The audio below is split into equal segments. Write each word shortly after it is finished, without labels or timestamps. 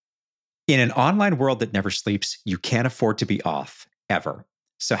In an online world that never sleeps, you can't afford to be off, ever.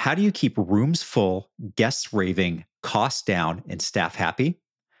 So how do you keep rooms full, guests raving, costs down, and staff happy?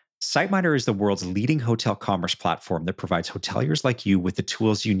 SiteMinder is the world's leading hotel commerce platform that provides hoteliers like you with the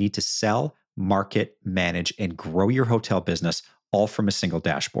tools you need to sell, market, manage, and grow your hotel business all from a single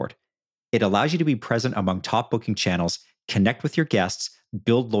dashboard. It allows you to be present among top booking channels, connect with your guests,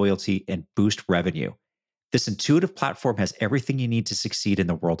 build loyalty, and boost revenue. This intuitive platform has everything you need to succeed in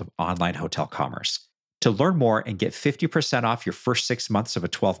the world of online hotel commerce. To learn more and get 50% off your first 6 months of a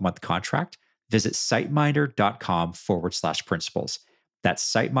 12-month contract, visit siteminder.com/principles. That's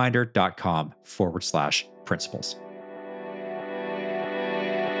siteminder.com/principles.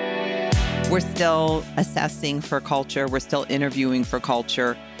 We're still assessing for culture. We're still interviewing for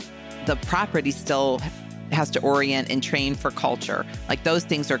culture. The property still has to orient and train for culture. Like those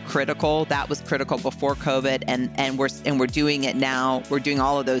things are critical. That was critical before COVID, and we're doing it now. We're doing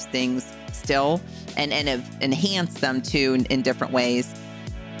all of those things still, and have enhanced them too in different ways.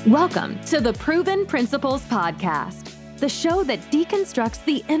 Welcome to the Proven Principles Podcast, the show that deconstructs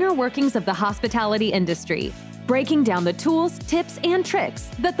the inner workings of the hospitality industry, breaking down the tools, tips, and tricks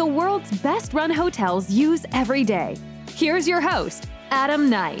that the world's best-run hotels use every day. Here's your host, Adam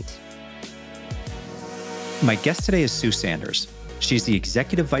Knight. My guest today is Sue Sanders. She's the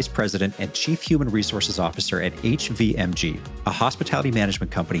Executive Vice President and Chief Human Resources Officer at HVMG, a hospitality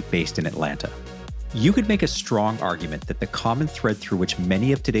management company based in Atlanta. You could make a strong argument that the common thread through which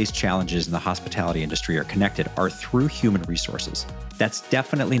many of today's challenges in the hospitality industry are connected are through human resources. That's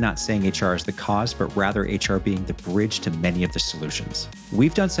definitely not saying HR is the cause, but rather HR being the bridge to many of the solutions.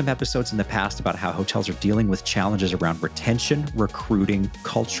 We've done some episodes in the past about how hotels are dealing with challenges around retention, recruiting,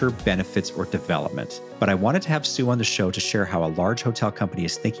 culture, benefits, or development. But I wanted to have Sue on the show to share how a large hotel company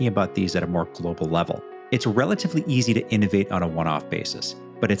is thinking about these at a more global level. It's relatively easy to innovate on a one-off basis,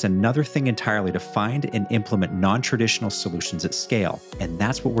 but it's another thing entirely to find and implement non-traditional solutions at scale, and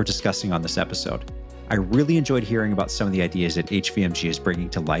that's what we're discussing on this episode. I really enjoyed hearing about some of the ideas that HVMG is bringing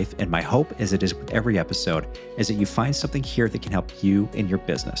to life, and my hope, as it is with every episode, is that you find something here that can help you in your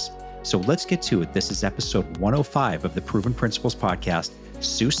business. So let's get to it. This is episode 105 of the Proven Principles Podcast,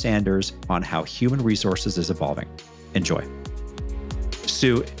 Sue Sanders on how human resources is evolving. Enjoy.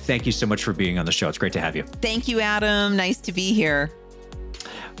 Sue, thank you so much for being on the show. It's great to have you. Thank you, Adam. Nice to be here.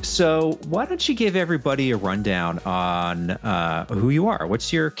 So why don't you give everybody a rundown on who you are?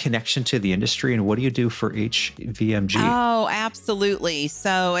 What's your connection to the industry, and what do you do for HVMG? Oh, absolutely.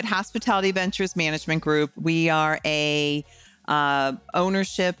 So at Hospitality Ventures Management Group, we are a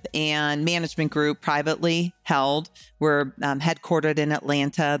ownership and management group, privately held. We're headquartered in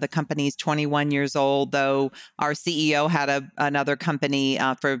Atlanta. The company's 21 years old, though our CEO had another company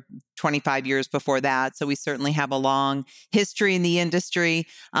for 25 years before that. So we certainly have a long history in the industry.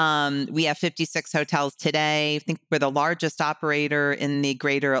 We have 56 hotels today. I think we're the largest operator in the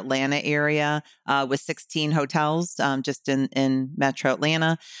greater Atlanta area with 16 hotels just in Metro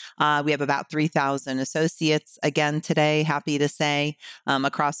Atlanta. We have about 3,000 associates again today, happy to say,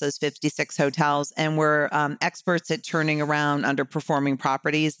 across those 56 hotels. And we're experts at turning around underperforming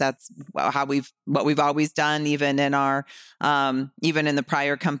properties. That's what we've always done, even in the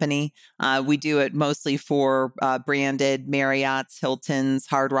prior company. We do it mostly for branded Marriotts, Hiltons,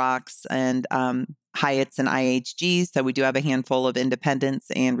 Hard Rocks, and Hyatts and IHGs. So we do have a handful of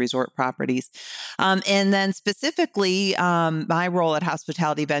independents and resort properties. And then specifically, my role at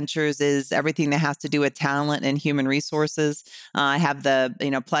Hospitality Ventures is everything that has to do with talent and human resources. I have the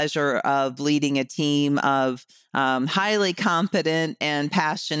pleasure of leading a team of highly competent and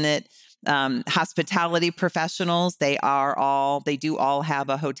passionate hospitality professionals. They do all have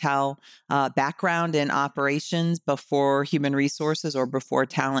a hotel background in operations before human resources or before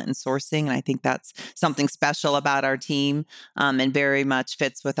talent and sourcing. And I think that's something special about our team and very much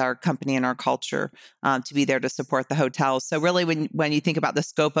fits with our company and our culture to be there to support the hotels. So really, when you think about the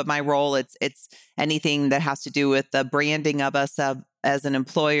scope of my role, it's anything that has to do with the branding of us as an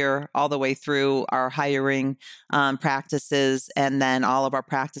employer, all the way through our hiring practices, and then all of our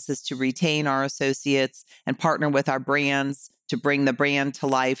practices to retain our associates and partner with our brands to bring the brand to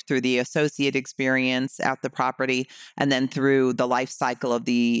life through the associate experience at the property, and then through the life cycle of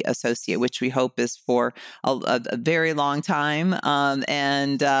the associate, which we hope is for a very long time,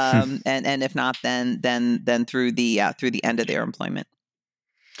 and if not, then through the end of their employment.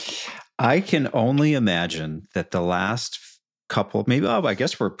 I can only imagine that the last couple, I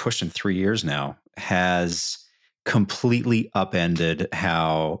guess we're pushing 3 years now, has completely upended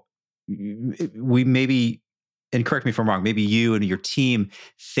how we maybe, and correct me if I'm wrong, maybe you and your team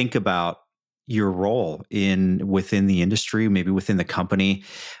think about, your role within the industry, maybe within the company?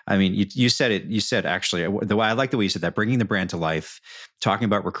 I mean, you said it. You said actually the way I like the way you said that, bringing the brand to life, talking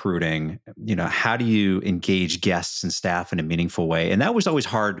about recruiting. How do you engage guests and staff in a meaningful way? And that was always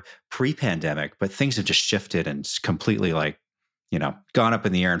hard pre-pandemic, but things have just shifted and completely gone up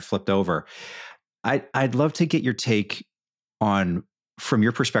in the air and flipped over. I'd love to get your take on, from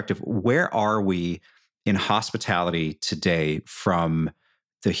your perspective, where are we in hospitality today from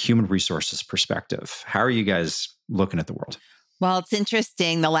the human resources perspective? How are you guys looking at the world? Well, it's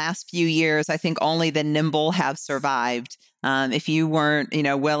interesting. The last few years, I think only the nimble have survived. If you weren't,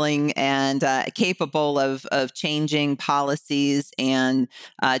 willing and capable of changing policies and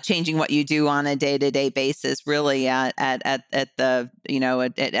changing what you do on a day-to-day basis, really at the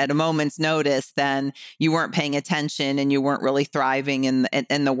at a moment's notice, then you weren't paying attention and you weren't really thriving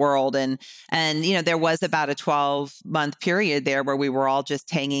in the world. And there was about a 12-month period there where we were all just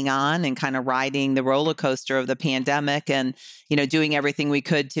hanging on and kind of riding the roller coaster of the pandemic and doing everything we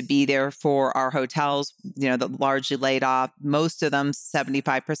could to be there for our hotels, that largely laid off, most of them,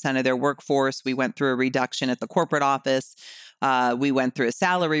 75% of their workforce. We went through a reduction at the corporate office. We went through a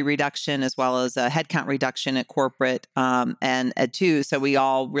salary reduction as well as a headcount reduction at corporate and at too. So we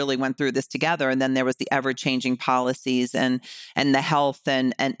all really went through this together. And then there was the ever-changing policies and the health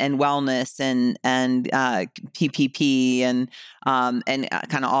and wellness and PPP and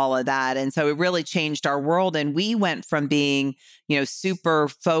kind of all of that. And so it really changed our world. And we went from being, super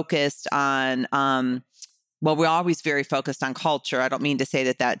focused on we're always very focused on culture. I don't mean to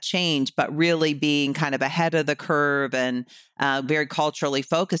say that changed, but really being kind of ahead of the curve and very culturally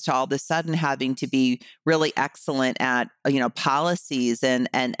focused, all of a sudden having to be really excellent at, policies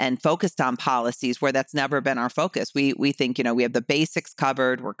and focused on policies where that's never been our focus. We think, we have the basics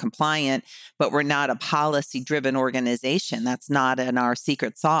covered, we're compliant, but we're not a policy-driven organization. That's not in our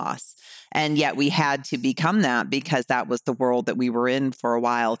secret sauce. And yet we had to become that because that was the world that we were in for a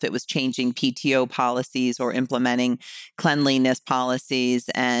while. If it was changing PTO policies or implementing cleanliness policies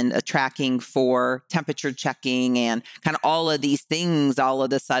and tracking for temperature checking and kind of all of these things, all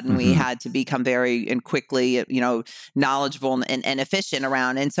of a sudden we had to become very and quickly, knowledgeable and efficient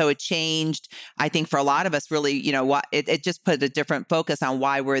around. And so it changed, I think, for a lot of us really, it just put a different focus on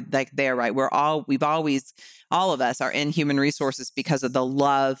why we're there, right? All of us are in human resources because of the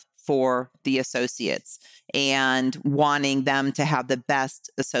love for the associates and wanting them to have the best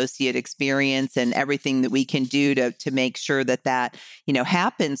associate experience and everything that we can do to make sure that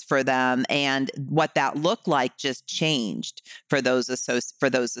happens for them. And what that looked like just changed for those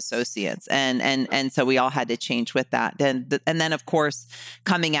associates. And so we all had to change with that. And then of course,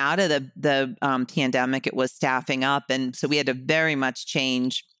 coming out of the pandemic, it was staffing up. And so we had to very much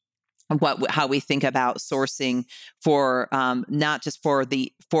change how we think about sourcing for not just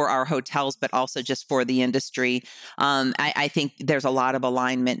for our hotels, but also just for the industry. I think there's a lot of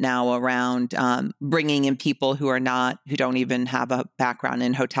alignment now around bringing in people who don't even have a background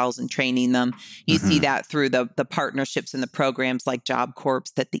in hotels and training them. You see that through the partnerships and the programs like Job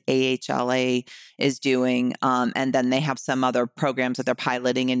Corps that the AHLA is doing. And then they have some other programs that they're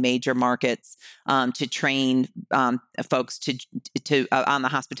piloting in major markets to train folks to on the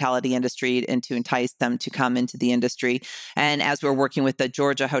hospitality industry and to entice them to come into the industry. And as we're working with the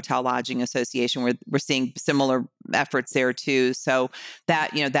Georgia Hotel Lodging Association, we're seeing similar efforts there too. So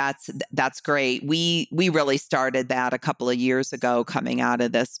that's great. We really started that a couple of years ago, coming out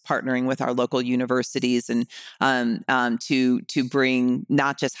of this, partnering with our local universities and to bring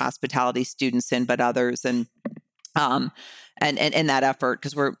not just hospitality students in, but others and in that effort,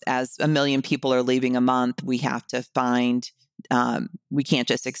 because as 1 million people are leaving a month, we have to find. We can't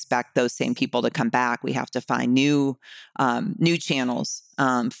just expect those same people to come back. We have to find new channels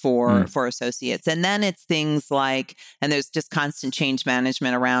for associates. And then it's things like, and there's just constant change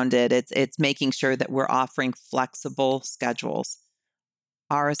management around it. It's making sure that we're offering flexible schedules.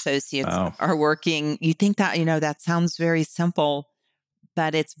 Our associates are working. You think that, that sounds very simple,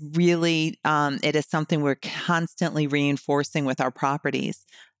 but it's really, it is something we're constantly reinforcing with our properties.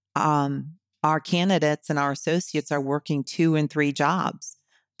 Our candidates and our associates are working 2 and 3 jobs.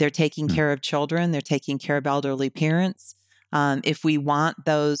 They're taking care of children. They're taking care of elderly parents. If we want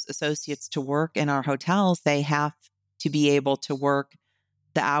those associates to work in our hotels, they have to be able to work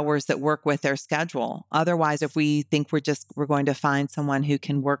the hours that work with their schedule. Otherwise, if we think we're going to find someone who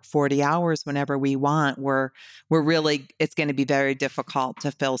can work 40 hours whenever we want, it's going to be very difficult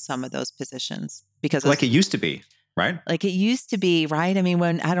to fill some of those positions because like it used to be. right? Like it used to be, right? I mean,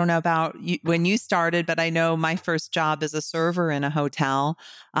 I don't know about you, when you started, but I know my first job as a server in a hotel,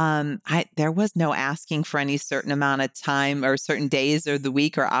 there was no asking for any certain amount of time or certain days or the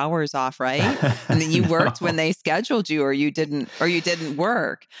week or hours off, right? And then you worked when No. they scheduled you, or you didn't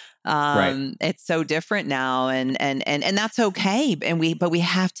work. Right. It's so different now, and that's okay. But we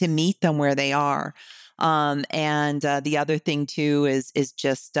have to meet them where they are. And the other thing too is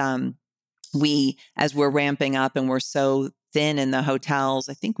just as we're ramping up and we're so thin in the hotels,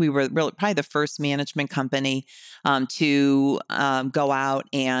 I think we were really probably the first management company to go out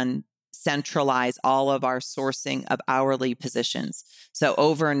and centralize all of our sourcing of hourly positions. So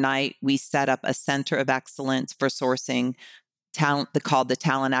overnight, we set up a center of excellence for sourcing talent, called the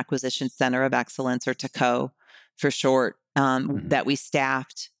Talent Acquisition Center of Excellence, or TACO for short, that we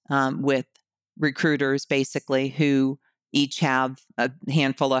staffed with recruiters basically who each have a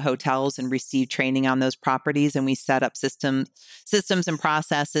handful of hotels and receive training on those properties. And we set up systems and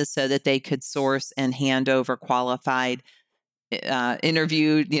processes so that they could source and hand over qualified,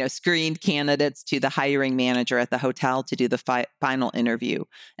 interviewed, screened candidates to the hiring manager at the hotel to do the final interview.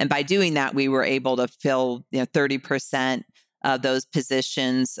 And by doing that, we were able to fill 30% of those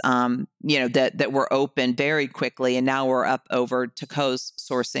positions, that were open very quickly. And now we're up over TACO's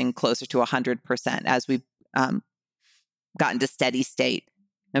sourcing closer to 100% as we've gotten to steady state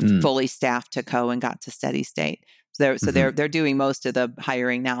and fully staffed TACO and got to steady state. So they're doing most of the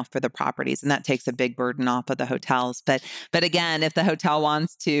hiring now for the properties, and that takes a big burden off of the hotels. But again, if the hotel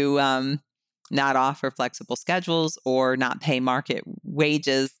wants to not offer flexible schedules or not pay market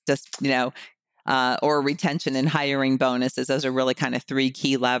wages, just or retention and hiring bonuses, those are really kind of three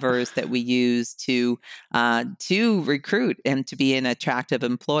key levers that we use to recruit and to be an attractive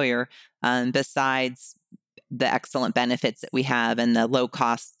employer. Besides the excellent benefits that we have and the low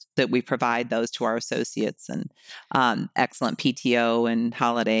cost that we provide those to our associates, and excellent PTO and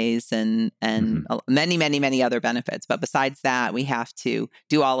holidays and many, many, many other benefits. But besides that, we have to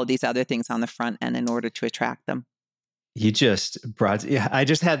do all of these other things on the front end in order to attract them. You just brought, I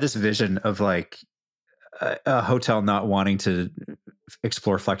just had this vision of like a hotel not wanting to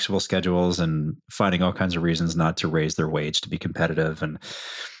explore flexible schedules and finding all kinds of reasons not to raise their wage to be competitive, and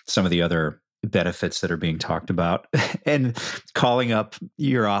some of the other benefits that are being talked about, and calling up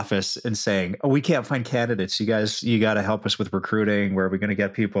your office and saying, "Oh, we can't find candidates. You got to help us with recruiting. Where are we going to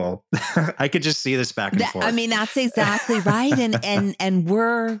get people?" I could just see this back and forth. I mean, that's exactly right. And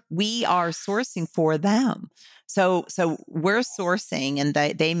we are sourcing for them. So we're sourcing, and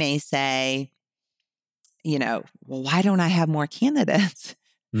they may say, well, why don't I have more candidates?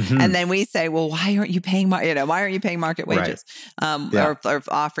 And then we say, well, why aren't you paying market wages? Right. Or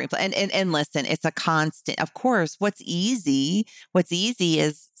offering? And listen, it's a constant. Of course, what's easy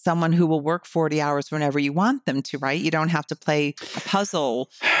is someone who will work 40 hours whenever you want them to, right? You don't have to play a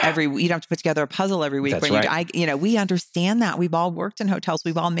puzzle you don't have to put together a puzzle every week. That's right. We understand that. We've all worked in hotels.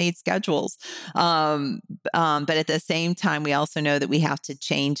 We've all made schedules. But at the same time, we also know that we have to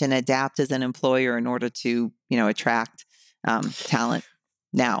change and adapt as an employer in order to, attract talent.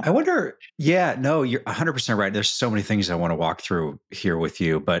 Now, I wonder, you're 100% right. There's so many things I want to walk through here with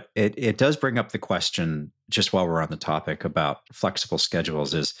you, but it does bring up the question, just while we're on the topic about flexible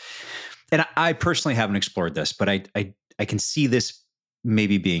schedules, and I personally haven't explored this, but I can see this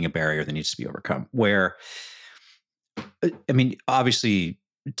maybe being a barrier that needs to be overcome, where, I mean, obviously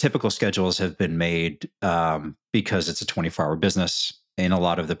typical schedules have been made because it's a 24-hour business in a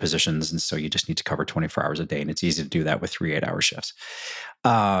lot of the positions. And so you just need to cover 24 hours a day. And it's easy to do that with 3 8-hour shifts.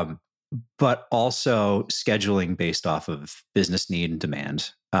 But also scheduling based off of business need and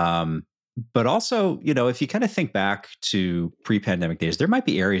demand. But also, if you kind of think back to pre-pandemic days, there might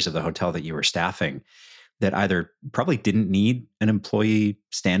be areas of the hotel that you were staffing that either probably didn't need an employee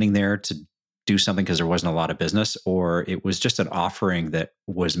standing there to do something because there wasn't a lot of business, or it was just an offering that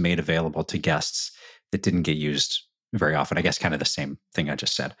was made available to guests that didn't get used very often. I guess kind of the same thing I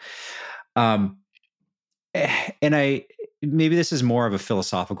just said. And maybe this is more of a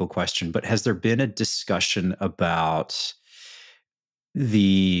philosophical question, but has there been a discussion about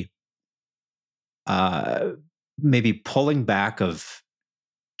the maybe pulling back of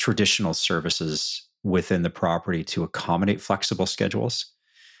traditional services within the property to accommodate flexible schedules?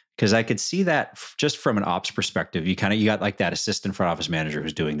 Because I could see that just from an ops perspective. You got like that assistant front office manager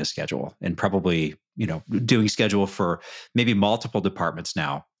who's doing the schedule, and probably, doing schedule for maybe multiple departments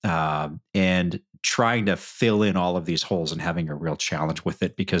now, and trying to fill in all of these holes and having a real challenge with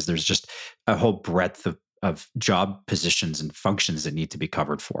it, because there's just a whole breadth of job positions and functions that need to be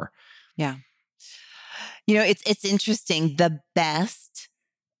covered for. Yeah. It's interesting. The best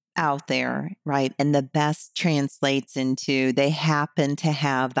out there, right? And the best translates into they happen to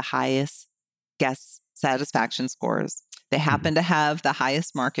have the highest guest satisfaction scores. They happen to have the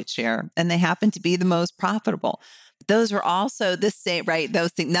highest market share, and they happen to be the most profitable. Those are also the same, right?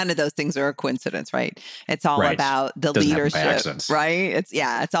 Those things, none of those things are a coincidence, right? It's all Right. about the Doesn't happen by leadership, accident. right?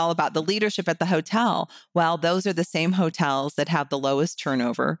 It's all about the leadership at the hotel. Well, those are the same hotels that have the lowest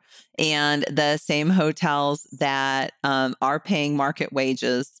turnover and the same hotels that are paying market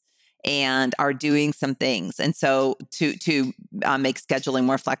wages and are doing some things. And so to make scheduling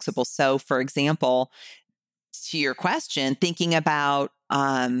more flexible. So, for example, to your question, thinking about,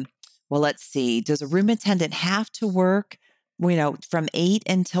 well, let's see, does a room attendant have to work, from 8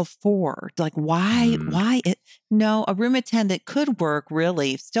 until 4? Like, why it, no, a room attendant could work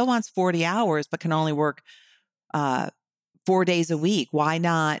really, still wants 40 hours, but can only work, uh, 4 days a week. Why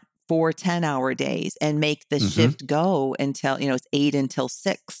not 4 10-hour days and make the Mm-hmm. shift go until, it's 8 until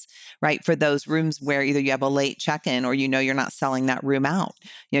 6, right? For those rooms where either you have a late check-in or, you're not selling that room out,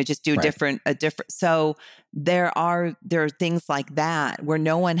 just do Right. a different. So there are things like that where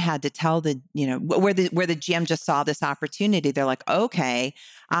no one had to tell where the GM just saw this opportunity. They're like, okay,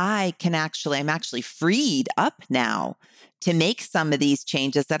 I'm actually freed up now to make some of these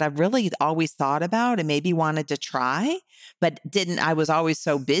changes that I've really always thought about and maybe wanted to try, but I was always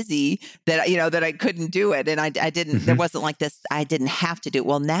so busy that, that I couldn't do it. And I didn't, there Mm-hmm. wasn't like this, I didn't have to do it.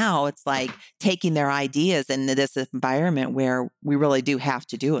 Well, now it's like taking their ideas into this environment where we really do have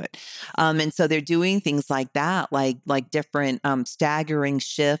to do it. And so they're doing things like that, like different staggering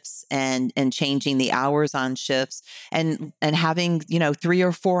shifts and changing the hours on shifts and having, 3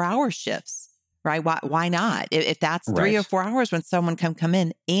 or 4 hour shifts. Right? Why not? If that's 3 or 4 hours when someone can come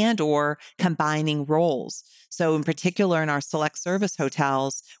in, and or combining roles. So in particular in our select service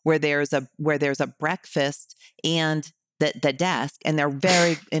hotels where there's a breakfast and the desk, and they're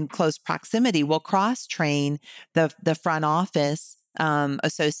very in close proximity, we'll cross train the front office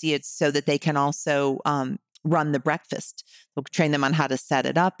associates so that they can also run the breakfast. We'll train them on how to set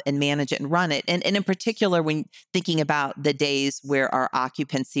it up and manage it and run it. And in particular, when thinking about the days where our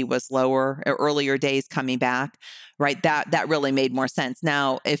occupancy was lower, or earlier days coming back, right? That really made more sense.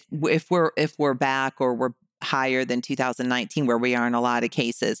 Now, if we're back or we're higher than 2019, where we are in a lot of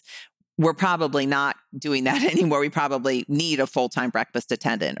cases, we're probably not doing that anymore. We probably need a full-time breakfast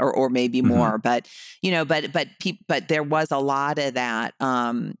attendant or maybe Mm-hmm. more, but but there was a lot of that,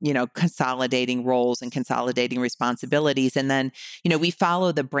 consolidating roles and consolidating responsibilities. And then, we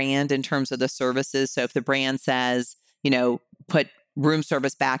follow the brand in terms of the services. So if the brand says, put room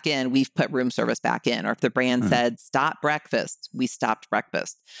service back in, we've put room service back in. Or if the brand said stop breakfast, we stopped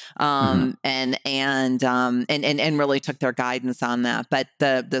breakfast. Mm-hmm. And really took their guidance on that. But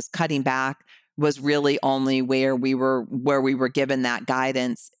this cutting back was really only where we were given that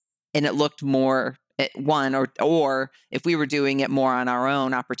guidance, and it looked more at one, or if we were doing it more on our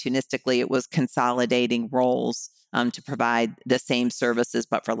own opportunistically, it was consolidating roles to provide the same services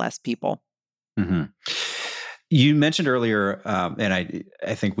but for less people. Mm-hmm. You mentioned earlier, and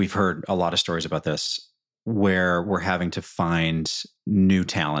I think we've heard a lot of stories about this, where we're having to find new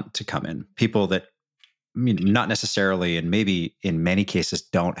talent to come in. People that, not necessarily, and maybe in many cases,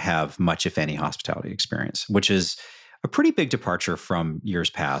 don't have much, if any, hospitality experience, which is a pretty big departure from years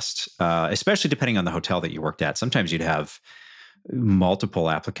past, especially depending on the hotel that you worked at. Sometimes you'd have multiple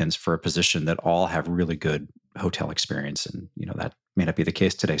applicants for a position that all have really good hotel experience, and that may not be the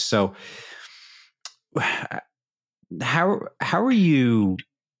case today. So how are you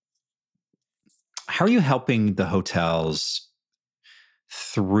helping the hotels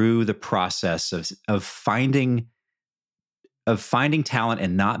through the process of finding talent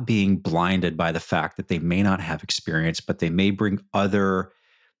and not being blinded by the fact that they may not have experience, but they may bring other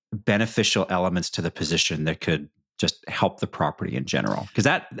beneficial elements to the position that could just help the property in general? Because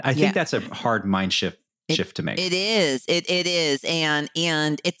I think that's a hard mind shift to make. It is. It is. And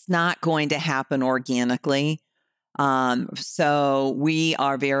it's not going to happen organically. So we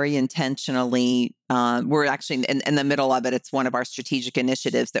are very intentionally, we're actually in the middle of it. It's one of our strategic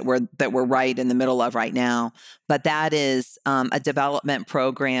initiatives that we're right in the middle of right now. But that is a development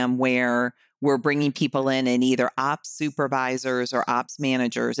program where we're bringing people in either ops supervisors or ops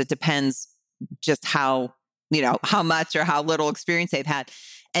managers. It depends just how much or how little experience they've had.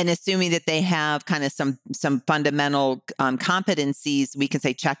 And assuming that they have kind of some fundamental competencies, we can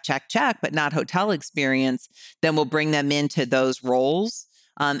say check, but not hotel experience. Then we'll bring them into those roles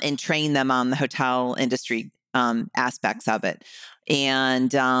and train them on the hotel industry aspects of it,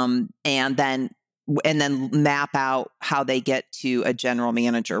 and then map out how they get to a general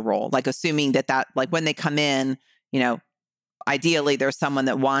manager role. Like assuming that like when they come in, ideally there's someone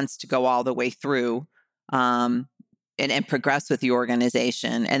that wants to go all the way through, and progress with the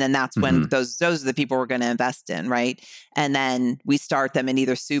organization. And then that's when those are the people we're going to invest in, right? And then we start them in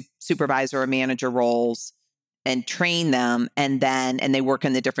either supervisor or manager roles and train them, and they work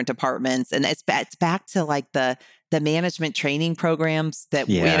in the different departments. And it's back to like the management training programs that,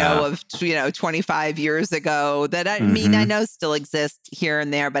 of 25 years ago that I mean, I know still exist here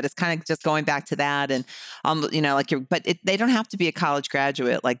and there, but it's kind of just going back to that. And, they don't have to be a college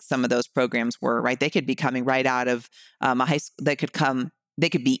graduate like some of those programs were, right? They could be coming right out of a high school. They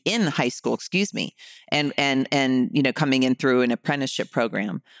could be in high school, and coming in through an apprenticeship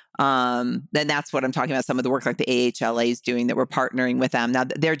program. Then that's what I'm talking about. Some of the work like the AHLA is doing, that we're partnering with them. Now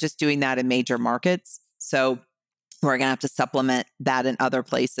they're just doing that in major markets. So we're going to have to supplement that in other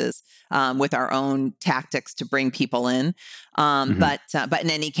places with our own tactics to bring people in. But in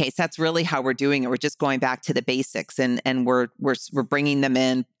any case, that's really how we're doing it. We're just going back to the basics, and we're bringing them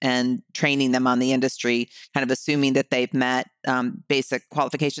in and training them on the industry, kind of assuming that they've met basic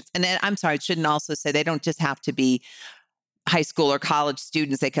qualifications. And then, I'm sorry, I shouldn't also say they don't just have to be high school or college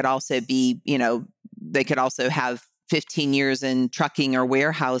students. They could also be, they could also have 15 years in trucking or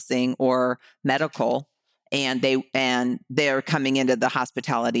warehousing or medical. And they're coming into the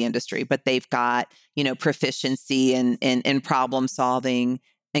hospitality industry, but they've got, proficiency in problem solving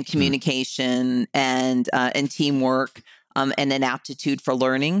and communication and teamwork, and an aptitude for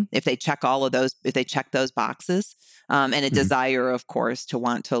learning. If they check those boxes, and a desire, of course, to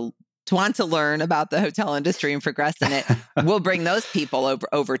want to learn about the hotel industry and progress in it, we'll bring those people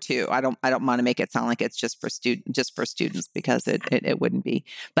over too. I don't want to make it sound like it's just for students, because it wouldn't be.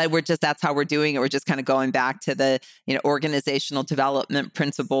 But that's how we're doing it. We're just kind of going back to the organizational development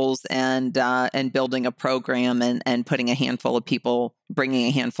principles and building a program and bringing a handful of people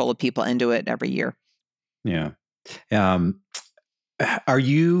into it every year. Yeah. Are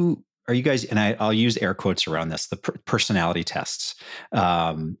you guys, and I'll use air quotes around this, the personality tests,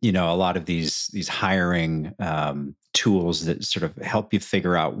 a lot of these hiring tools that sort of help you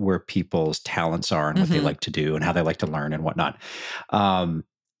figure out where people's talents are and what they like to do and how they like to learn and whatnot.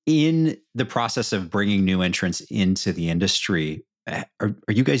 In the process of bringing new entrants into the industry, are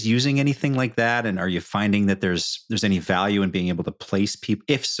you guys using anything like that? And are you finding that there's any value in being able to place people?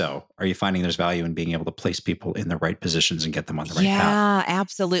 If so, are you finding there's value in being able to place people in the right positions and get them on the right path? Yeah,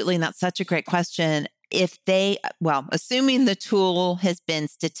 absolutely. And that's such a great question. Assuming the tool has been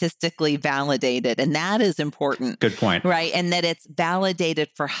statistically validated, and that is important. Good point. Right. And that it's validated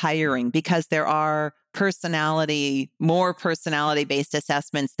for hiring, because there are more personality-based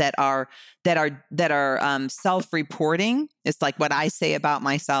assessments that are self-reporting. It's like what I say about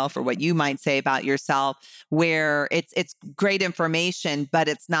myself or what you might say about yourself, where it's great information, but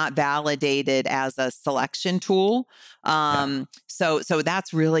it's not validated as a selection tool. So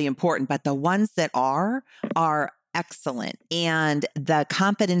that's really important. But the ones that are excellent, and the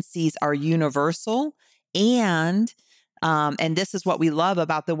competencies are universal, and this is what we love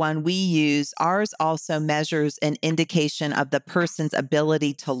about the one we use. Ours also measures an indication of the person's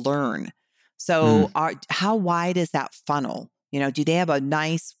ability to learn. So how wide is that funnel? Do they have a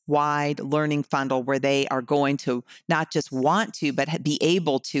nice wide learning funnel where they are going to not just want to, but be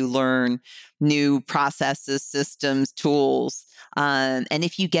able to learn new processes, systems, tools? And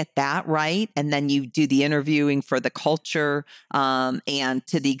if you get that right, and then you do the interviewing for the culture, and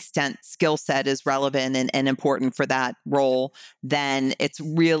to the extent skill set is relevant and important for that role, then it's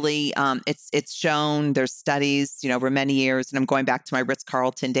really, it's shown, there's studies, over many years. And I'm going back to my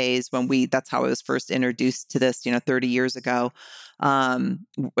Ritz-Carlton days that's how I was first introduced to this, 30 years ago,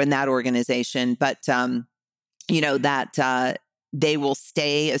 in that organization. But, that they will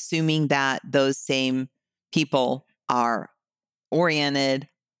stay, assuming that those same people are oriented,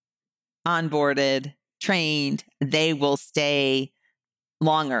 onboarded, trained, they will stay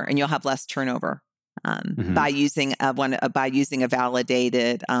longer, and you'll have less turnover by using a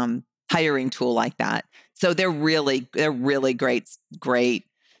validated hiring tool like that. So they're really great,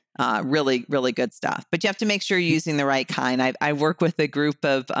 really, really good stuff. But you have to make sure you're using the right kind. I work with a group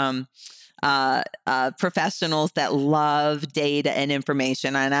of professionals that love data and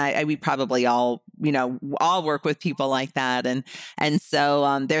information, and we probably all work with people like that, and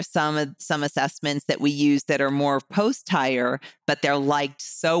so there's some assessments that we use that are more post hire, but they're liked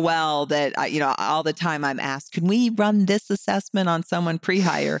so well that all the time I'm asked, can we run this assessment on someone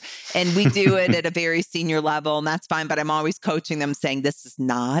pre-hire? And we do it at a very senior level, and that's fine. But I'm always coaching them, saying this is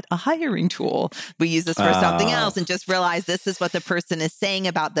not a hiring tool. We use this for something else, and just realize this is what the person is saying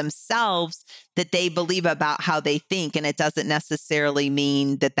about themselves, that they believe about how they think, and it doesn't necessarily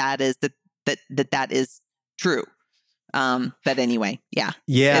mean that is true. But anyway, yeah.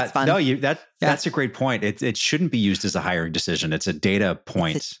 Yeah, It's fun. no, that's a great point. It shouldn't be used as a hiring decision. It's a data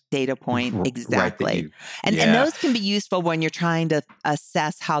point. It's a data point. Exactly. Right, And those can be useful when you're trying to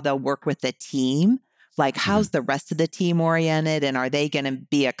assess how they'll work with the team. Like, how's the rest of the team oriented, and are they going to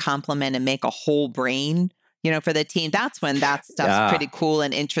be a complement and make a whole brain, for the team? That's when that stuff's pretty cool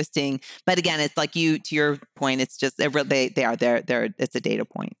and interesting. But again, it's like to your point, it's just it's a data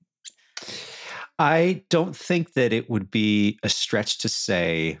point. I don't think that it would be a stretch to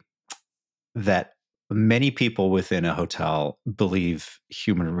say that many people within a hotel believe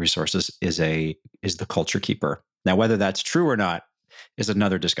human resources is the culture keeper. Now, whether that's true or not is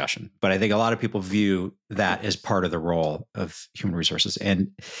another discussion, but I think a lot of people view that as part of the role of human resources.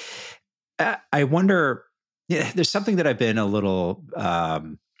 And I wonder, there's something that I've been a little,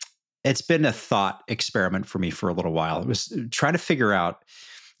 it's been a thought experiment for me for a little while. It was trying to figure out,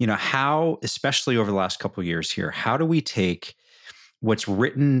 how, especially over the last couple of years here, how do we take what's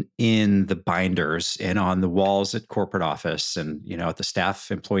written in the binders and on the walls at corporate office and, at the staff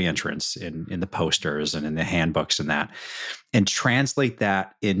employee entrance, in the posters and in the handbooks and translate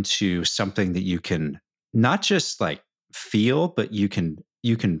that into something that you can not just like feel, but you can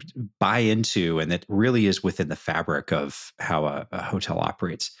buy into, and that really is within the fabric of how a hotel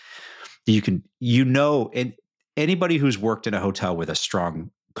operates. You can, and anybody who's worked in a hotel with a strong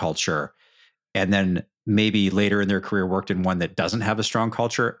culture and then maybe later in their career worked in one that doesn't have a strong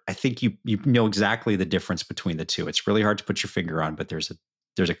culture, I think you know exactly the difference between the two. It's really hard to put your finger on, but there's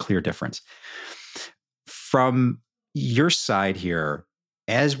a clear difference. From your side here,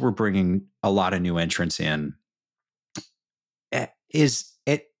 as we're bringing a lot of new entrants in, is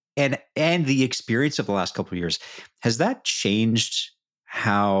it and the experience of the last couple of years, has that changed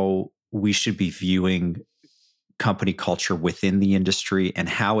how we should be viewing company culture within the industry and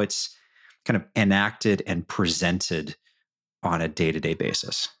how it's kind of enacted and presented on a day-to-day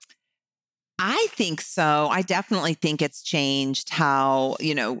basis? I think so. I definitely think it's changed how,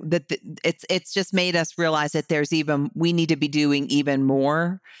 it's just made us realize that we need to be doing even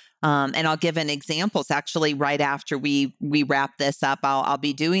more. And I'll give an example. It's actually right after we wrap this up, I'll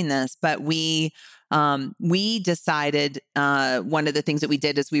be doing this, but we decided, one of the things that we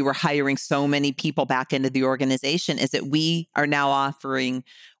did is we were hiring so many people back into the organization is that we are now offering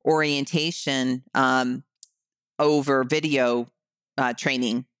orientation over video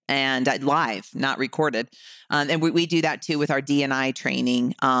training and live, not recorded. And we do that too with our D&I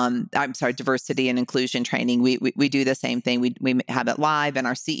training. Diversity and inclusion training. We do the same thing. We have it live, and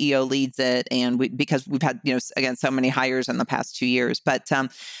our CEO leads it. And because we've had, again, so many hires in the past 2 years. But in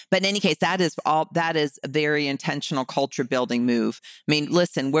any case, that is a very intentional culture building move. I mean,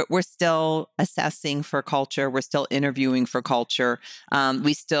 listen, we're still assessing for culture. We're still interviewing for culture.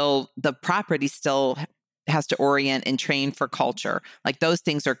 The property still has to orient and train for culture. Like, those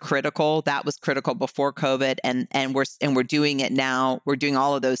things are critical. That was critical before COVID, and we're doing it now. We're doing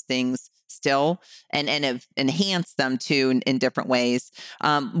all of those things still, and have enhanced them too in different ways.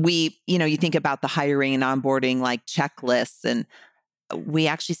 You think about the hiring and onboarding like checklists, and we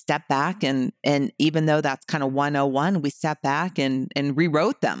actually stepped back and even though that's kind of 101, we stepped back and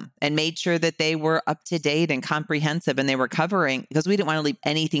rewrote them and made sure that they were up to date and comprehensive, and they were covering, because we didn't want to leave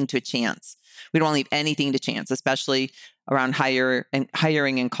anything to chance. We don't want to leave anything to chance, especially around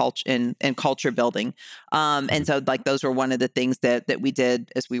hiring and culture and culture building. And so, like, those were one of the things that we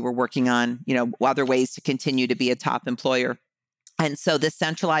did as we were working on, other ways to continue to be a top employer. And so this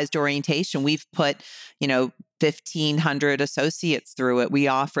centralized orientation, we've put, 1,500 associates through it. We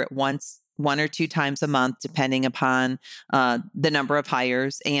offer it one or two times a month, depending upon the number of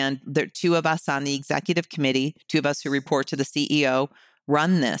hires. And there are two of us on the executive committee, two of us who report to the CEO,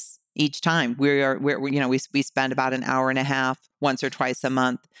 run this each time. We spend about an hour and a half once or twice a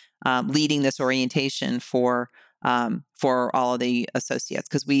month leading this orientation for all of the associates,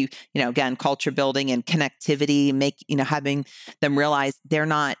 because we, again, culture building and connectivity, having them realize they're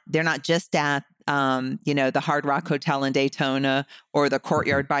not just at the Hard Rock Hotel in Daytona, or the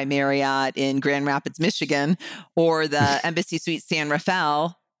Courtyard by Marriott in Grand Rapids, Michigan, or the Embassy Suites San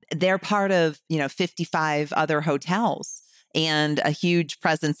Rafael. They're part of 55 other hotels and a huge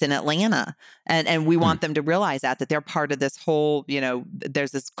presence in Atlanta. And we want them to realize that they're part of this whole,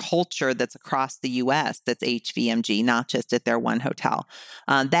 there's this culture that's across the US that's HVMG, not just at their one hotel.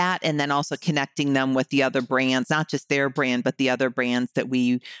 And then also connecting them with the other brands, not just their brand, but the other brands that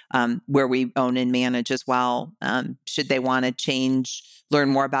where we own and manage as well. Should they want to learn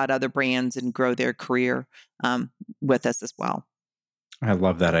more about other brands and grow their career with us as well. I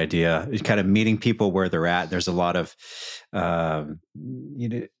love that idea. It's kind of meeting people where they're at. There's a lot of,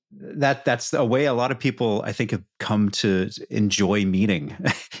 that's a way a lot of people, I think, have come to enjoy meeting.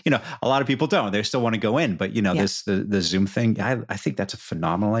 A lot of people don't. They still want to go in, but the Zoom thing, I think that's a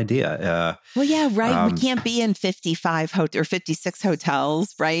phenomenal idea. Well, yeah, right. We can't be in 55 or 56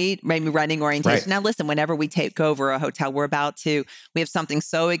 hotels, right? Maybe running orientation. Right. Now, listen, whenever we take over a hotel, we have something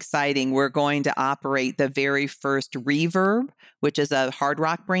so exciting. We're going to operate the very first Reverb, which is a Hard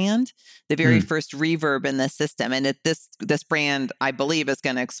Rock brand, the very first Reverb in the system. And this brand, I believe, is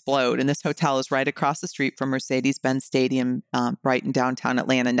going to explode. And this hotel is right across the street from Mercedes-Benz Stadium, right in downtown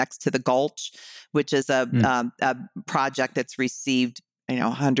Atlanta, next to the Gulch, which is a project that's received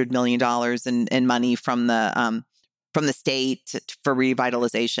 $100 million in money from the state for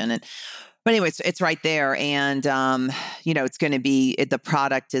revitalization. But anyway, it's right there. And, it's going to be, the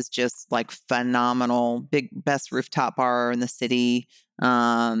product is just like phenomenal, best rooftop bar in the city,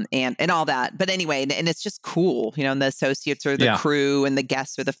 and all that. But anyway, and it's just cool, and the associates are the crew and the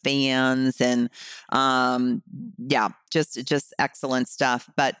guests are the fans, and, just excellent stuff.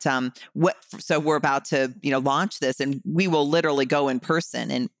 But, so we're about to, launch this, and we will literally go in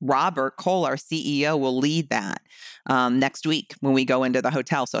person, and Robert Cole, our CEO, will lead that, next week when we go into the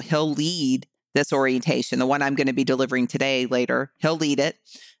hotel. So he'll lead this orientation, the one I'm going to be delivering later. He'll lead it.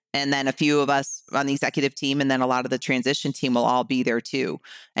 And then a few of us on the executive team, and then a lot of the transition team will all be there too.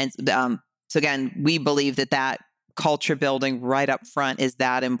 And so again, we believe that culture building right up front is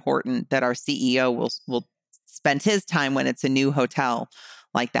that important, that our CEO will spend his time when it's a new hotel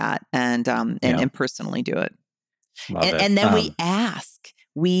like that, and personally do it. And then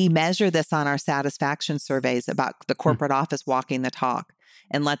we measure this on our satisfaction surveys about the corporate office walking the talk,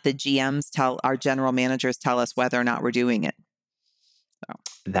 and let the GMs our general managers tell us whether or not we're doing it. So.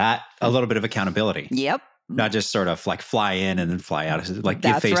 That a little bit of accountability. Yep. Not just sort of like fly in and then fly out, like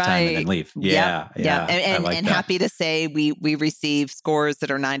give FaceTime and then leave. Yeah. And happy to say we receive scores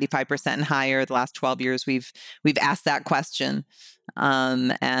that are 95% and higher. The last 12 years we've asked that question.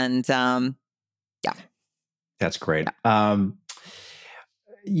 That's great.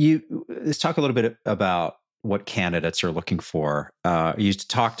 Yeah. Let's talk a little bit about what candidates are looking for. You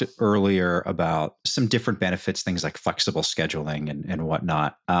talked earlier about some different benefits, things like flexible scheduling and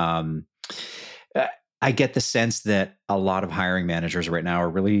whatnot. I get the sense that a lot of hiring managers right now are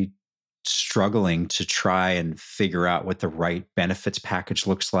really struggling to try and figure out what the right benefits package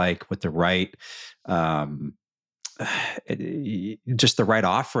looks like, what the right, just the right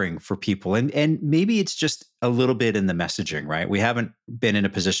offering for people. And maybe it's just a little bit in the messaging, right? We haven't been in a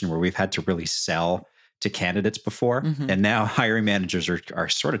position where we've had to really sell to candidates before. Mm-hmm. And now hiring managers are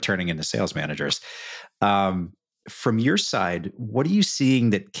sort of turning into sales managers. From your side, what are you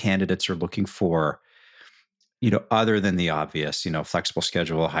seeing that candidates are looking for, other than the obvious, flexible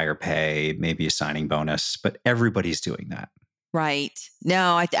schedule, higher pay, maybe a signing bonus, but everybody's doing that. Right.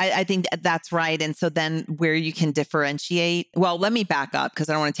 No, I think that's right. And so then where you can differentiate, well, let me back up because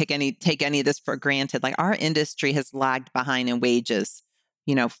I don't want to take any of this for granted. Like our industry has lagged behind in wages,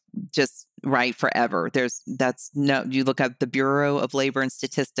 just right forever. You look at the Bureau of Labor and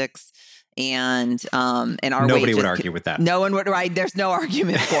Statistics, and our nobody would argue with that. No one would, right? There's no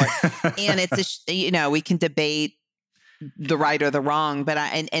argument for it. And it's we can debate the right or the wrong, but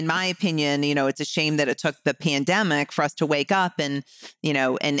in my opinion, it's a shame that it took the pandemic for us to wake up and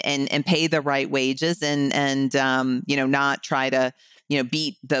and pay the right wages and not try to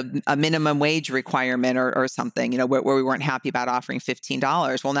beat a minimum wage requirement or something, where we weren't happy about offering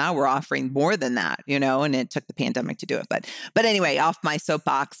 $15. Well, now we're offering more than that, and it took the pandemic to do it. But anyway, off my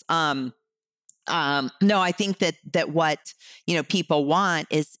soapbox. No, I think that what, people want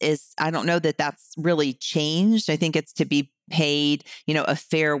is I don't know that that's really changed. I think it's to be paid, a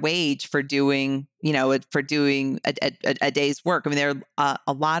fair wage for doing, a day's work. I mean, there are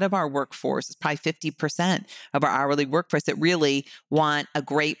a lot of our workforce, it's probably 50% of our hourly workforce that really want a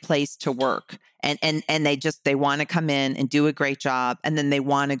great place to work. And they want to come in and do a great job. And then they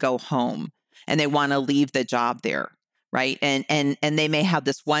want to go home and they want to leave the job there. Right. And they may have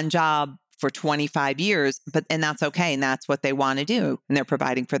this one job for 25 years, and that's okay. And that's what they want to do. And they're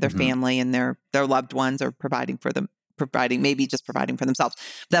providing for their family and their loved ones, or providing for themselves.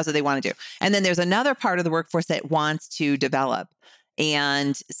 But that's what they want to do. And then there's another part of the workforce that wants to develop.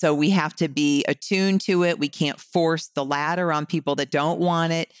 And so we have to be attuned to it. We can't force the ladder on people that don't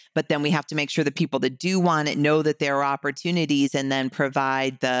want it, but then we have to make sure the people that do want it know that there are opportunities, and then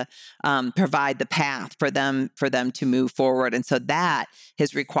provide the path for them to move forward. And so that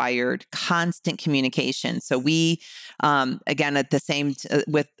has required constant communication. So we, again, at the same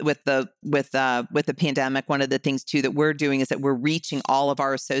with the pandemic, one of the things too that we're doing is that we're reaching all of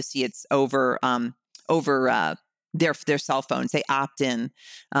our associates over their cell phones. They opt in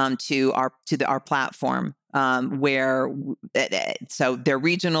to our platform, so their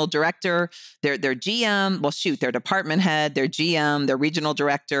regional director, their GM, their department head, their GM, their regional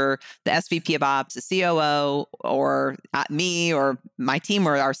director, the SVP of Ops, the COO, or me or my team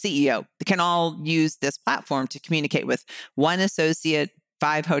or our CEO can all use this platform to communicate with one associate,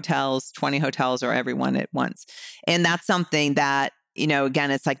 5 hotels, 20 hotels, or everyone at once. And that's something that,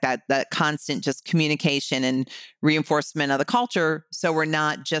 again, it's like that constant just communication and reinforcement of the culture. So we're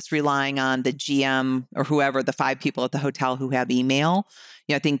not just relying on the GM or whoever, the 5 people at the hotel who have email.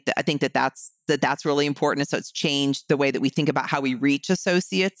 I think that's really important. So it's changed the way that we think about how we reach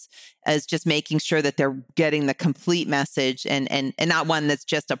associates, as just making sure that they're getting the complete message and not one that's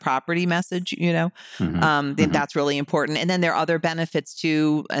just a property message. That's really important. And then there are other benefits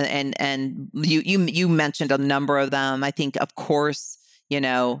too. And you mentioned a number of them. I think, of course,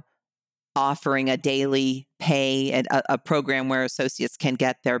 offering a daily pay and a program where associates can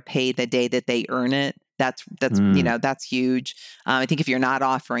get their pay the day that they earn it. That's huge. I think if you're not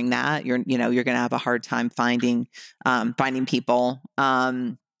offering that, you're going to have a hard time finding people.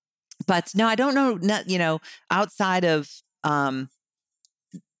 But no, I don't know, outside of some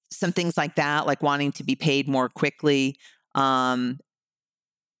things like that, like wanting to be paid more quickly,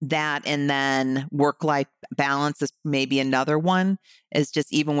 that, and then work-life balance is maybe another one, is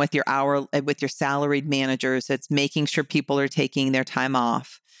just even with your salaried managers, it's making sure people are taking their time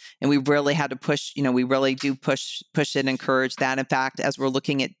off. And we really had to push, we really do push it and encourage that. In fact, as we're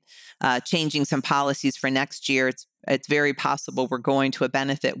looking at changing some policies for next year, it's very possible we're going to a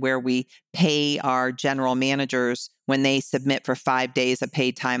benefit where we pay our general managers when they submit for 5 days of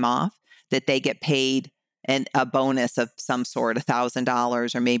paid time off, that they get paid and a bonus of some sort,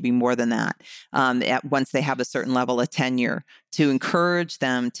 $1,000 or maybe more than that, once they have a certain level of tenure, to encourage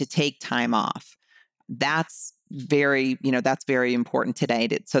them to take time off. That's very important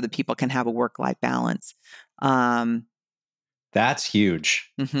today, so that people can have a work-life balance. That's huge.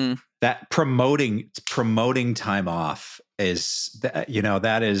 Mm-hmm. That promoting time off is,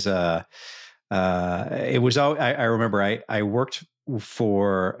 that is, it was, I remember I worked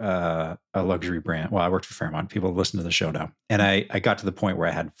for a luxury brand. Well, I worked for Fairmont. People listen to the show now. And I got to the point where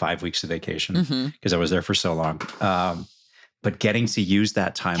I had 5 weeks of vacation because I was there for so long. But getting to use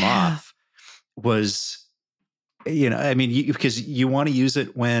that time off was, because you want to use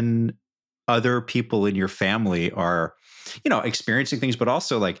it when other people in your family are, experiencing things, but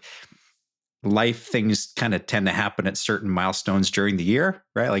also like life things kind of tend to happen at certain milestones during the year,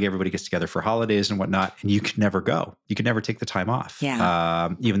 right? Like everybody gets together for holidays and whatnot, and you could never go. You could never take the time off,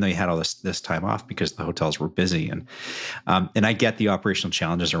 even though you had all this time off because the hotels were busy. And I get the operational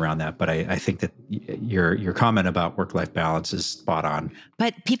challenges around that, but I think that your comment about work-life balance is spot on.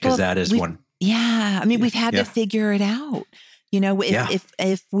 But people, because that is one. Yeah, we've had to figure it out.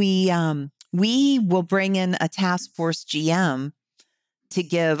 If we will bring in a task force GM to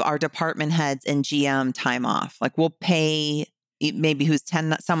give our department heads and GM time off. Like we'll pay maybe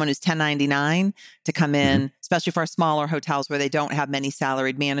someone who's 1099 to come in, especially for our smaller hotels where they don't have many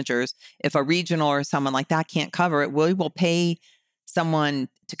salaried managers. If a regional or someone like that can't cover it, we will pay someone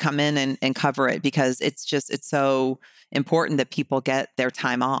to come in and cover it, because it's so important that people get their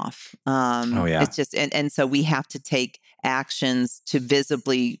time off. It's just, and so we have to take actions to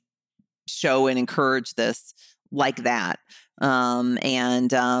visibly show and encourage this like that. And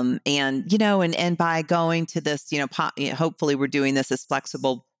by going to this, hopefully we're doing this as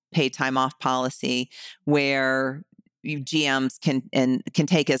flexible paid time off policy where GMs can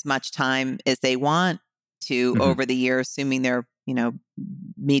take as much time as they want to over the year, assuming they're,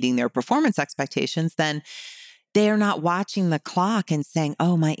 meeting their performance expectations. Then they're not watching the clock and saying,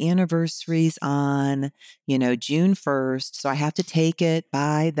 oh, my anniversary's on, June 1st. So I have to take it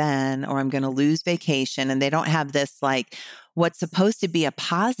by then, or I'm going to lose vacation. And they don't have this, like, what's supposed to be a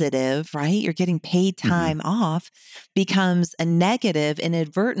positive, right? You're getting paid time off, becomes a negative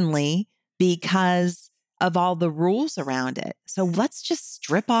inadvertently because of all the rules around it. So let's just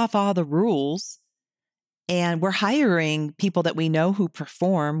strip off all the rules. And we're hiring people that we know who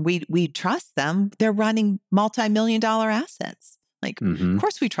perform. We trust them. They're running multi-million-dollar assets. Like, of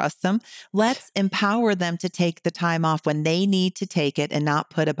course we trust them. Let's empower them to take the time off when they need to take it and not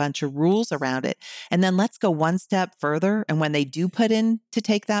put a bunch of rules around it. And then let's go one step further. And when they do put in to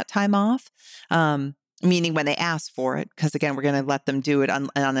take that time off, meaning when they ask for it, because again, we're going to let them do it on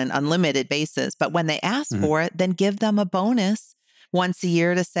an unlimited basis. But when they ask for it, then give them a bonus once a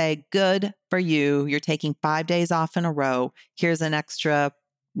year to say, good for you. You're taking 5 days off in a row. Here's an extra,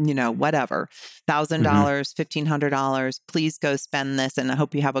 whatever, $1,000, $1,500. Please go spend this. And I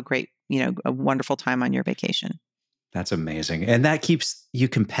hope you have a great, a wonderful time on your vacation. That's amazing. And that keeps you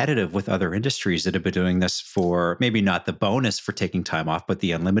competitive with other industries that have been doing this for maybe not the bonus for taking time off, but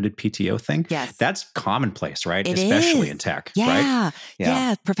the unlimited PTO thing. Yes. That's commonplace, right? It Especially is. in tech, right? Yeah. Yeah.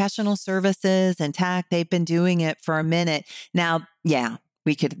 Yeah. Professional services and tech, they've been doing it for a minute. Now, yeah,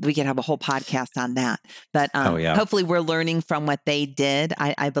 we could have a whole podcast on that. But Oh, yeah. hopefully we're learning from what they did,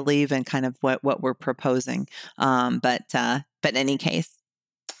 I believe, and kind of what we're proposing. But in any case.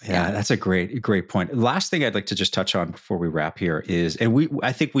 Yeah, that's a great point. Last thing I'd like to just touch on before we wrap here is, and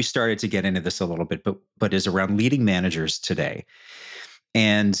I think we started to get into this a little bit, but is around leading managers today.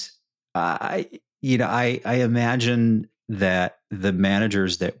 And I imagine that the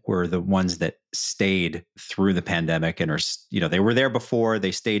managers that were the ones that stayed through the pandemic and they were there before,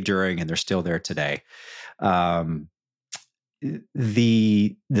 they stayed during, and they're still there today. Um,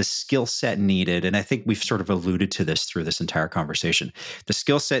 the skill set needed, and I think we've sort of alluded to this through this entire conversation, the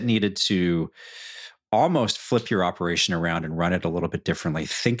skill set needed to almost flip your operation around and run it a little bit differently,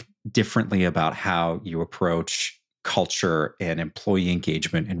 think differently about how you approach culture and employee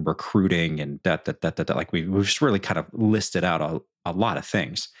engagement and recruiting and that. Like we've just really kind of listed out a lot of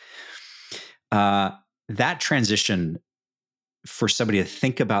things. That transition for somebody to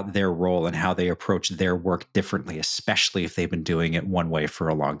think about their role and how they approach their work differently, especially if they've been doing it one way for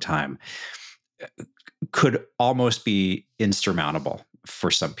a long time, could almost be insurmountable for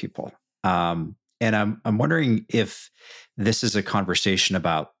some people. And I'm wondering if this is a conversation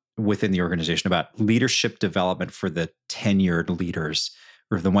about within the organization about leadership development for the tenured leaders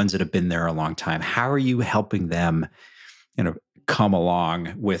or the ones that have been there a long time. How are you helping them, come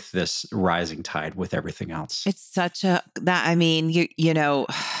along with this rising tide with everything else? It's such it's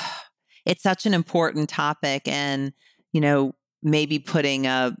such an important topic, and, maybe putting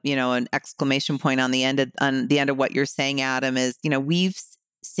an exclamation point on the end of what you're saying, Adam, is, we've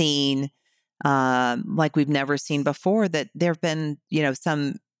seen, like we've never seen before, that there've been,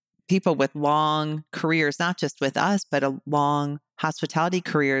 some people with long careers, not just with us, but a long hospitality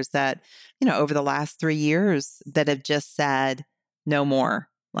careers that, over the last 3 years that have just said, no more.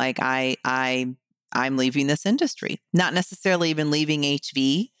 Like I'm leaving this industry, not necessarily even leaving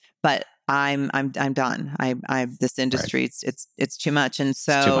HV, but I'm done. This industry, Right. it's too much. And It's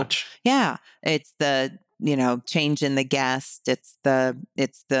too so, much. yeah, it's the, change in the guest. It's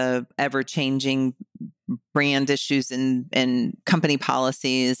the ever changing brand issues and company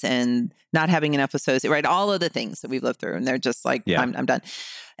policies and not having enough associate, right? All of the things that we've lived through, and they're just like, Yeah. I'm done.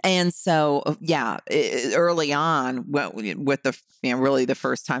 And so, early on, with the, really the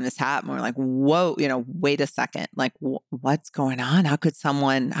first time this happened, we're like, whoa, wait a second, like, what's going on? How could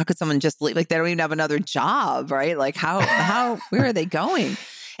someone just leave? Like, they don't even have another job, right? Like, where are they going?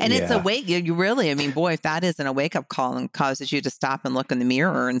 And it's a wake. You really, boy, if that isn't a wake up call and causes you to stop and look in the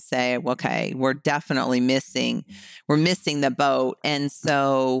mirror and say, okay, we're definitely missing the boat. And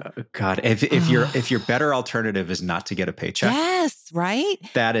so, God, if your better alternative is not to get a paycheck, yes, right.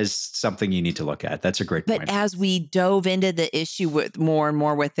 that is something you need to look at. That's a great point. But as we dove into the issue with more and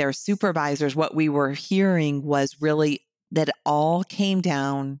more with their supervisors, what we were hearing was really that it all came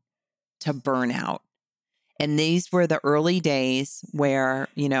down to burnout. And these were the early days where,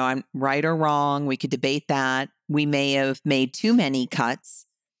 I'm right or wrong. We could debate that. We may have made too many cuts.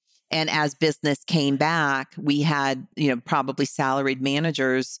 And as business came back, we had, probably salaried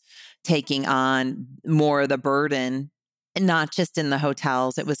managers taking on more of the burden, and not just in the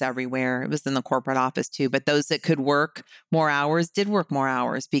hotels. It was everywhere. It was in the corporate office too. But those that could work more hours did work more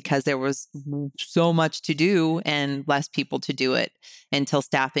hours because there was so much to do and less people to do it until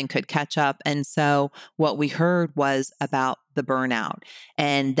staffing could catch up. And so what we heard was about the burnout.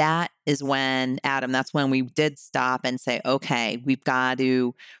 And that is when, Adam, that's when we did stop and say, okay, we've got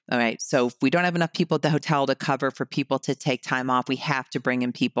to, all right, so if we don't have enough people at the hotel to cover for people to take time off, we have to bring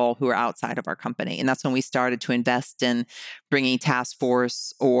in people who are outside of our company. And that's when we started to invest in bringing task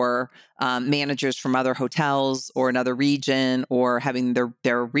force or managers from other hotels or another region, or having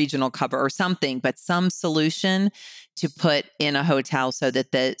their regional cover or something, but some solution to put in a hotel so that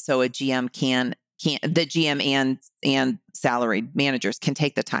a GM the GM and salaried managers can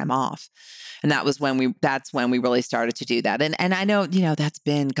take the time off. And that's when we really started to do that. And I know, that's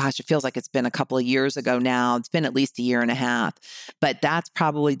been, gosh, it feels like it's been a couple of years ago now. It's been at least a year and a half, but that's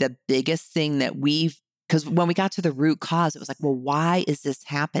probably the biggest thing that because when we got to the root cause, it was like, well, why is this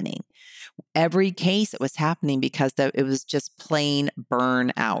happening? Every case it was happening because it was just plain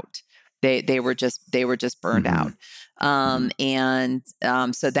burnout. They were just burned out. So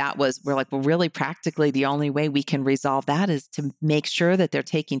we're like, well, really practically the only way we can resolve that is to make sure that they're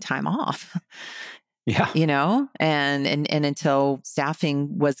taking time off. Yeah. And until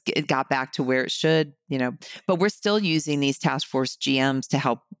staffing it got back to where it should, but we're still using these task force GMs to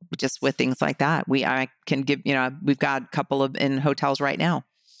help just with things like that. I can give, we've got a couple of in hotels right now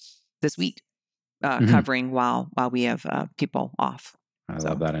this week, covering while we have people off. I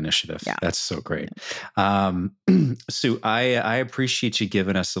love that initiative. Yeah. That's so great. Sue, I appreciate you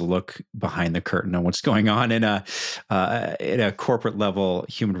giving us a look behind the curtain on what's going on in a corporate level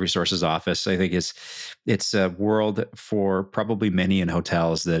human resources office. I think it's a world for probably many in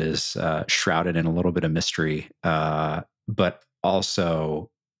hotels that is shrouded in a little bit of mystery, but also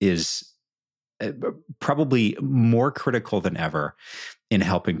is probably more critical than ever in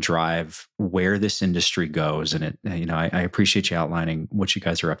helping drive where this industry goes. And I appreciate you outlining what you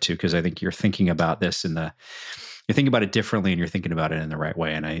guys are up to, because I think you're thinking about this you're thinking about it differently, and you're thinking about it in the right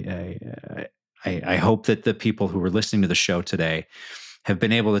way. And I hope that the people who are listening to the show today have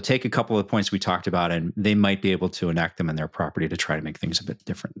been able to take a couple of points we talked about, and they might be able to enact them in their property to try to make things a bit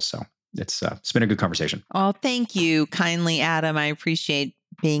different. So it's been a good conversation. Oh, thank you kindly, Adam. I appreciate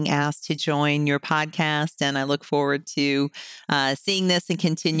being asked to join your podcast, and I look forward to seeing this and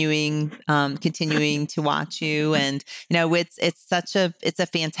continuing to watch you. And it's a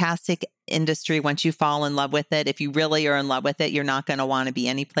fantastic industry once you fall in love with it. If you really are in love with it, you're not going to want to be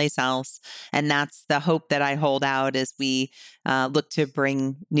anyplace else. And that's the hope that I hold out as we look to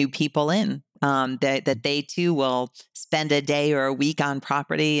bring new people in. That they too will spend a day or a week on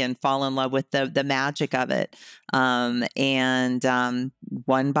property and fall in love with the magic of it. And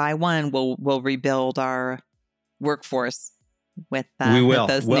one by one, we'll rebuild our workforce with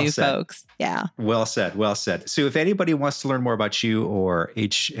those new folks. Yeah. Well said. Well said. So if anybody wants to learn more about you or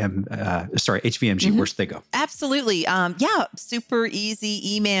HVMG, where should they go? Absolutely. Super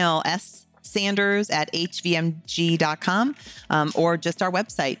easy. Email sanders@hvmg.com, or just our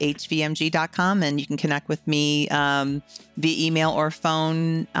website, hvmg.com. And you can connect with me via email or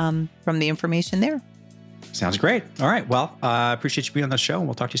phone from the information there. Sounds great. All right. Well, I appreciate you being on the show, and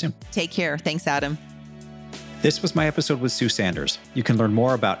we'll talk to you soon. Take care. Thanks, Adam. This was my episode with Sue Sanders. You can learn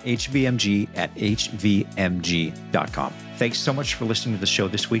more about HVMG at hvmg.com. Thanks so much for listening to the show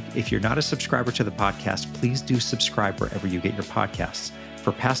this week. If you're not a subscriber to the podcast, please do subscribe wherever you get your podcasts.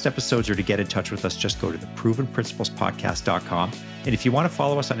 For past episodes or to get in touch with us, just go to theprovenprinciplespodcast.com. And if you want to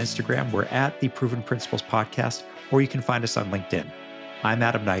follow us on Instagram, we're at the Proven Principles Podcast, or you can find us on LinkedIn. I'm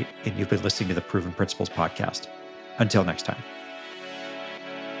Adam Knight, and you've been listening to the Proven Principles Podcast. Until next time.